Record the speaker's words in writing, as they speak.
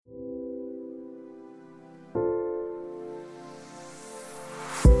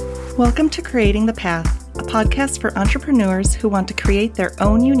Welcome to Creating the Path, a podcast for entrepreneurs who want to create their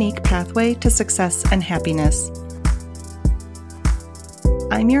own unique pathway to success and happiness.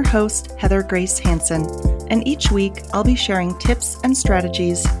 I'm your host, Heather Grace Hansen, and each week I'll be sharing tips and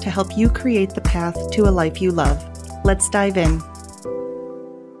strategies to help you create the path to a life you love. Let's dive in.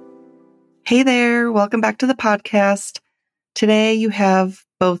 Hey there, welcome back to the podcast. Today you have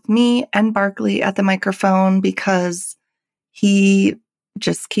both me and Barkley at the microphone because he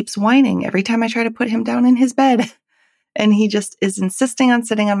just keeps whining every time I try to put him down in his bed. And he just is insisting on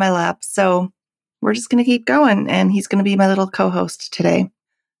sitting on my lap. So we're just going to keep going, and he's going to be my little co-host today.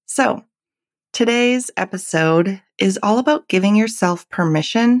 So today's episode is all about giving yourself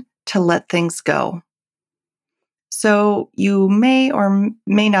permission to let things go. So you may or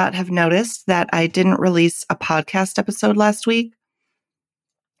may not have noticed that I didn't release a podcast episode last week.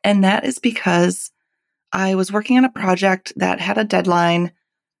 And that is because I was working on a project that had a deadline,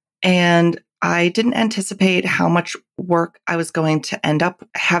 and I didn't anticipate how much work I was going to end up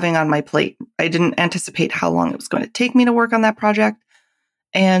having on my plate. I didn't anticipate how long it was going to take me to work on that project.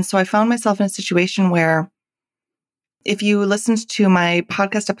 And so I found myself in a situation where, if you listened to my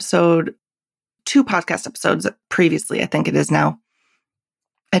podcast episode, 2 podcast episodes previously, I think it is now,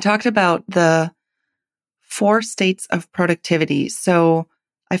 I talked about the 4 states of productivity. So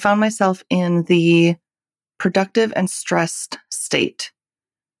I found myself in the productive and stressed state,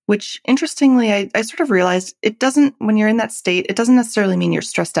 which interestingly, I sort of realized when you're in that state, it doesn't necessarily mean you're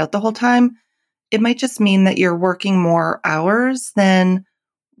stressed out the whole time. It might just mean that you're working more hours than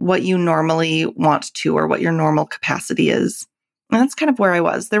what you normally want to, or what your normal capacity is. And that's kind of where I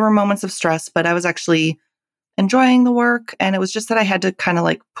was. There were moments of stress, but I was actually enjoying the work. And it was just that I had to kind of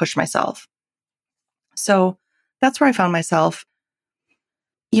like push myself. So that's where I found myself.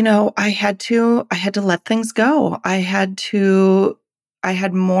 You know, I had to let things go. I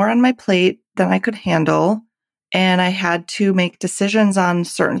had more on my plate than I could handle, and I had to make decisions on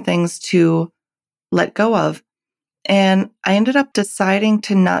certain things to let go of. And I ended up deciding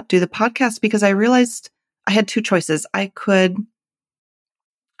to not do the podcast because I realized I had 2 choices. I could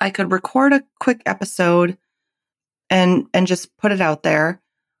record a quick episode and just put it out there.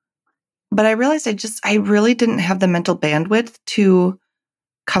 But I realized I really didn't have the mental bandwidth to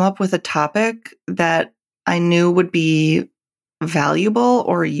come up with a topic that I knew would be valuable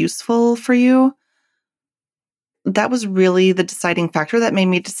or useful for you. That was really the deciding factor that made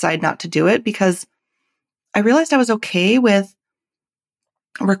me decide not to do it, because I realized I was okay with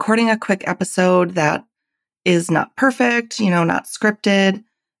recording a quick episode that is not perfect, not scripted,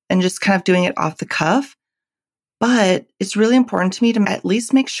 and just kind of doing it off the cuff. But it's really important to me to at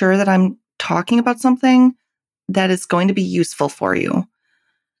least make sure that I'm talking about something that is going to be useful for you.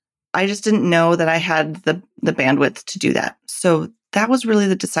 I just didn't know that I had the bandwidth to do that. So that was really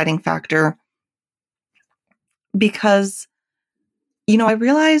the deciding factor, because, I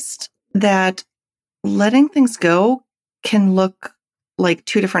realized that letting things go can look like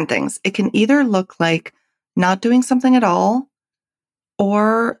 2 different things. It can either look like not doing something at all,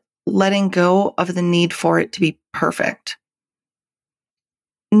 or letting go of the need for it to be perfect.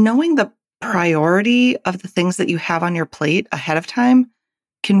 Knowing the priority of the things that you have on your plate ahead of time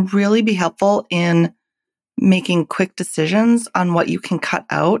can really be helpful in making quick decisions on what you can cut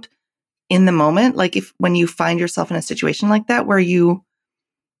out in the moment. Like when you find yourself in a situation like that, where you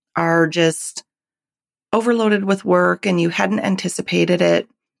are just overloaded with work and you hadn't anticipated it.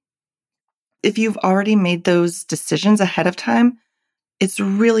 If you've already made those decisions ahead of time, it's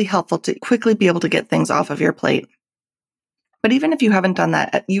really helpful to quickly be able to get things off of your plate. But even if you haven't done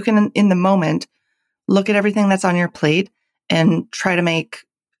that, you can, in the moment, look at everything that's on your plate and try to make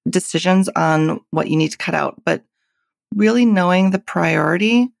decisions on what you need to cut out. But really knowing the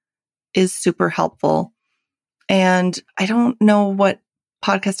priority is super helpful. And I don't know what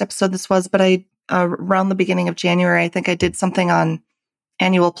podcast episode this was, but around the beginning of January, I think I did something on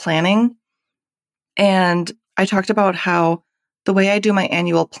annual planning. And I talked about how the way I do my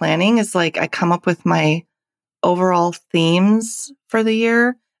annual planning is like I come up with my overall themes for the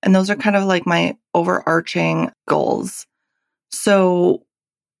year. And those are kind of like my overarching goals. So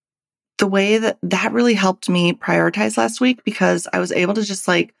the way that really helped me prioritize last week, because I was able to just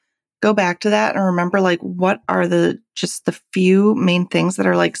like go back to that and remember like what are the few main things that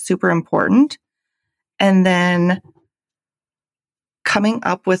are like super important. And then coming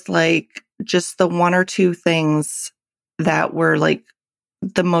up with like just the 1 or 2 things that were like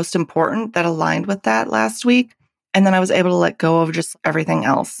the most important that aligned with that last week. And then I was able to let go of just everything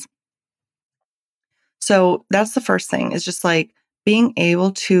else. So that's the first thing, is just like being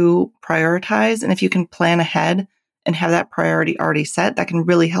able to prioritize. And if you can plan ahead and have that priority already set, that can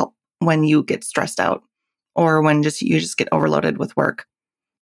really help when you get stressed out or when you just get overloaded with work.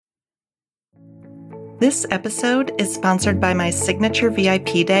 This episode is sponsored by my signature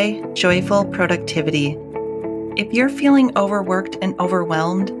VIP day, Joyful Productivity. If you're feeling overworked and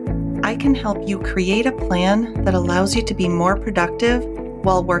overwhelmed, I can help you create a plan that allows you to be more productive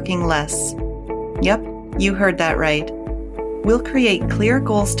while working less. Yep, you heard that right. We'll create clear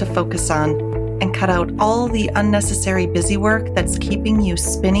goals to focus on and cut out all the unnecessary busy work that's keeping you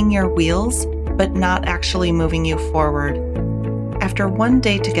spinning your wheels, but not actually moving you forward. After one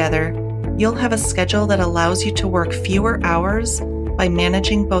day together, you'll have a schedule that allows you to work fewer hours by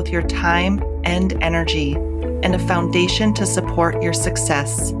managing both your time and energy, and a foundation to support your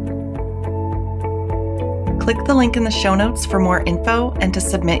success. Click the link in the show notes for more info and to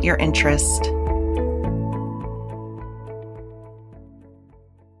submit your interest.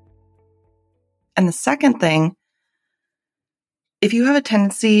 And the second thing, if you have a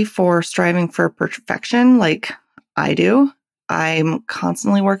tendency for striving for perfection like I do, I'm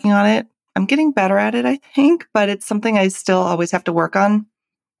constantly working on it. I'm getting better at it, I think, but it's something I still always have to work on.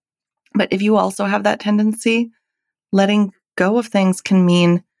 But if you also have that tendency, letting go of things can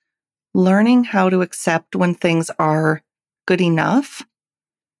mean learning how to accept when things are good enough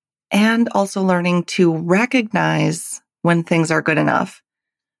and also learning to recognize when things are good enough.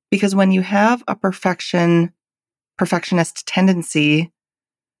 Because when you have a perfectionist tendency,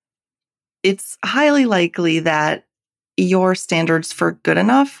 it's highly likely that your standards for good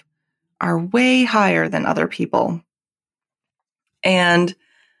enough are way higher than other people. And,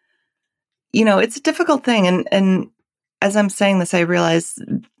 it's a difficult thing. And as I'm saying this, I realize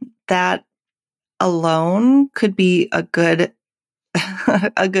that alone could be a good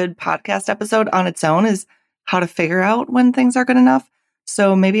podcast episode on its own, is how to figure out when things are good enough.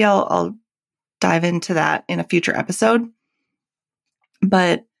 So maybe I'll dive into that in a future episode.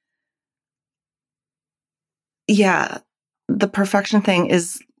 But yeah, the perfection thing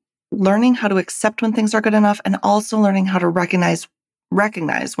is learning how to accept when things are good enough and also learning how to recognize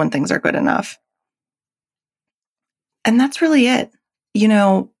when things are good enough. And that's really it.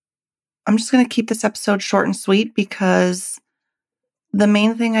 I'm just going to keep this episode short and sweet because the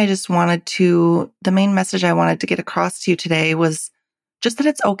main message I wanted to get across to you today was just that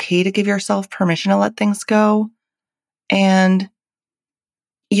it's okay to give yourself permission to let things go. And,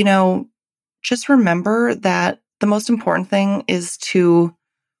 just remember that the most important thing is to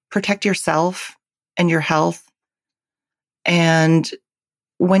protect yourself and your health. And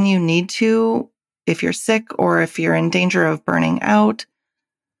when you need to, if you're sick or if you're in danger of burning out,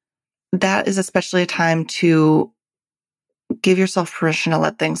 that is especially a time to give yourself permission to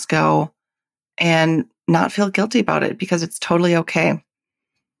let things go and not feel guilty about it because it's totally okay.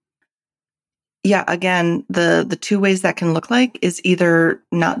 Yeah, again, the two ways that can look like is either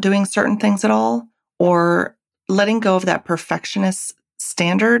not doing certain things at all or letting go of that perfectionist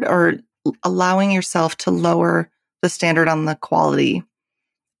standard or allowing yourself to lower the standard on the quality.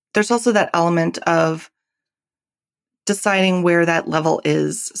 There's also that element of deciding where that level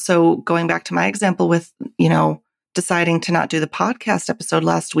is. So going back to my example with, deciding to not do the podcast episode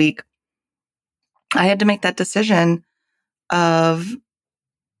last week, I had to make that decision of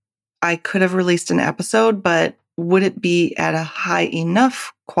I could have released an episode, but would it be at a high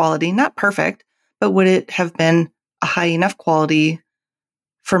enough quality, not perfect, but would it have been a high enough quality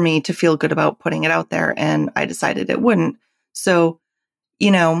for me to feel good about putting it out there? And I decided it wouldn't. So,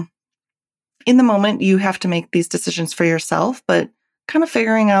 in the moment, you have to make these decisions for yourself, but kind of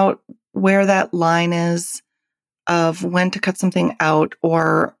figuring out where that line is of when to cut something out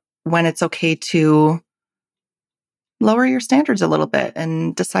or when it's okay to lower your standards a little bit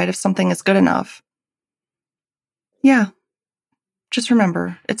and decide if something is good enough. Yeah. Just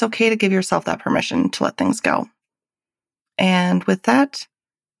remember, it's okay to give yourself that permission to let things go. And with that,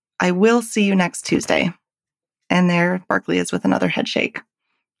 I will see you next Tuesday. And there Barkley is with another head shake.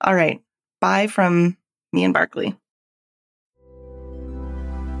 All right. Bye from me and Barkley.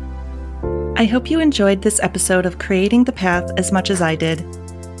 I hope you enjoyed this episode of Creating the Path as much as I did.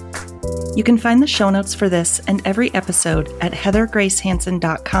 You can find the show notes for this and every episode at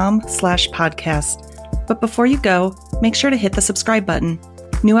heathergracehanson.com/podcast. But before you go, make sure to hit the subscribe button.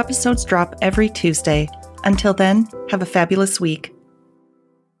 New episodes drop every Tuesday. Until then, have a fabulous week.